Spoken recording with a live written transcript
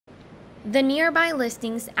The Nearby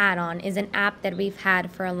Listings add-on is an app that we've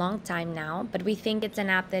had for a long time now, but we think it's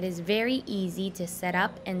an app that is very easy to set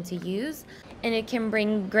up and to use, and it can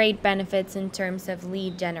bring great benefits in terms of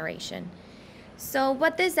lead generation. So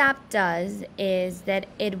what this app does is that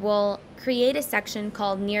it will create a section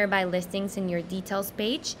called Nearby Listings in your details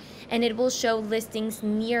page, and it will show listings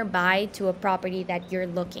nearby to a property that you're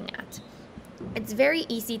looking at. It's very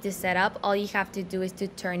easy to set up. All you have to do is to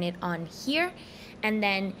turn it on here, and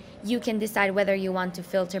then you can decide whether you want to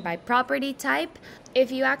filter by property type.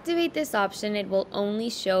 If you activate this option, it will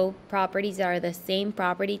only show properties that are the same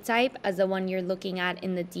property type as the one you're looking at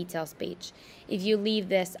in the details page. If you leave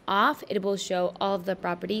this off, it will show all of the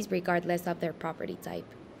properties regardless of their property type.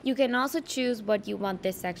 You can also choose what you want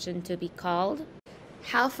this section to be called,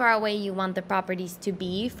 how far away you want the properties to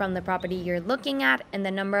be from the property you're looking at, and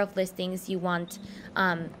the number of listings you want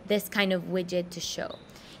this kind of widget to show.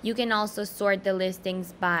 You can also sort the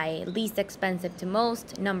listings by least expensive to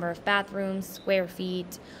most, number of bathrooms, square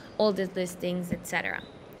feet, oldest listings, etc.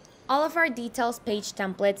 All of our details page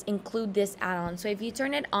templates include this add-on. So if you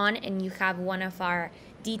turn it on and you have one of our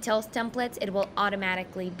details templates, it will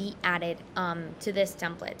automatically be added to this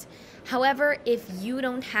template. However, if you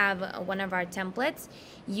don't have one of our templates,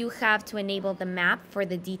 you have to enable the map for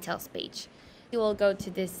the details page. You will go to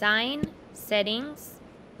Design, Settings,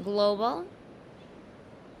 Global,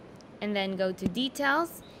 and then go to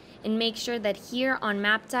Details, and make sure that here on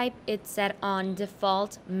Map Type, it's set on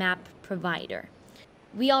Default Map Provider.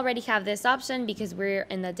 We already have this option because we're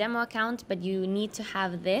in the demo account, but you need to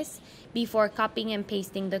have this before copying and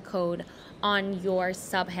pasting the code on your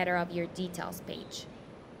subheader of your details page.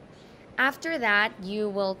 After that, you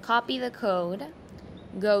will copy the code,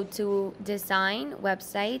 go to Design,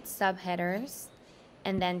 Website, Subheaders,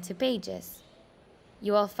 and then to Pages.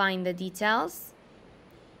 You will find the details,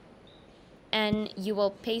 and you will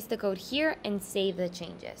paste the code here and save the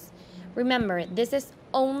changes. Remember, this is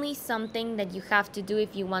only something that you have to do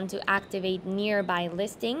if you want to activate nearby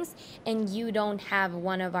listings and you don't have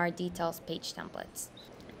one of our details page templates.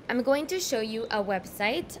 I'm going to show you a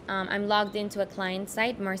website. I'm logged into a client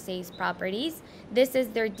site, Marseille's Properties. This is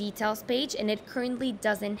their details page, and it currently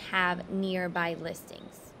doesn't have nearby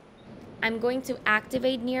listings. I'm going to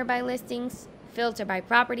activate nearby listings, filter by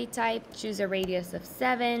property type, choose a radius of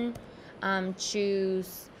 7,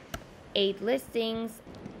 choose 8 listings,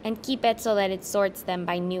 and keep it so that it sorts them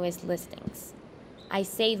by newest listings. I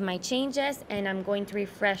save my changes, and I'm going to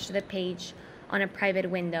refresh the page on a private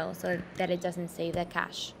window so that it doesn't save the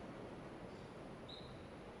cache.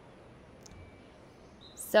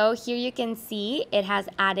 So here you can see it has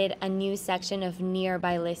added a new section of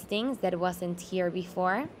nearby listings that wasn't here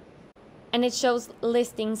before. And it shows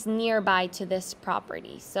listings nearby to this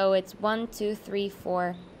property. So it's 1, 2, 3,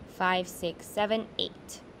 4, 5, 6, 7, 8.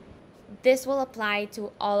 This will apply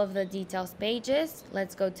to all of the details pages.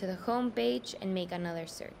 Let's go to the home page and make another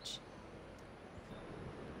search.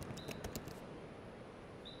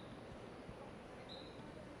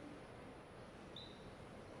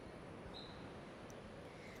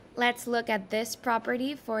 Let's look at this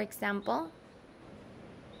property, for example.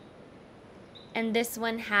 And this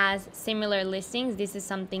one has similar listings. This is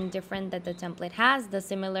something different that the template has, the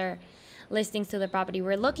similar listings to the property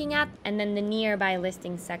we're looking at, and then the nearby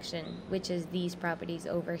listings section, which is these properties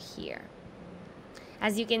over here.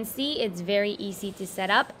 As you can see, it's very easy to set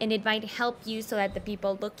up, and it might help you so that the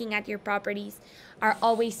people looking at your properties are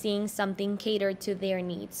always seeing something catered to their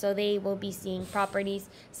needs. So they will be seeing properties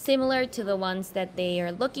similar to the ones that they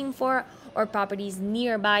are looking for, or properties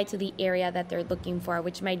nearby to the area that they're looking for,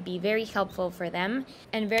 which might be very helpful for them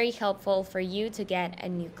and very helpful for you to get a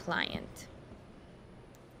new client.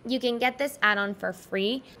 You can get this add-on for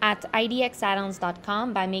free at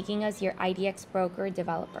IDXAddons.com by making us your IDX broker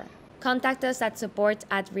developer. Contact us at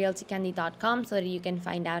support@realtycandy.com so that you can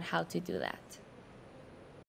find out how to do that.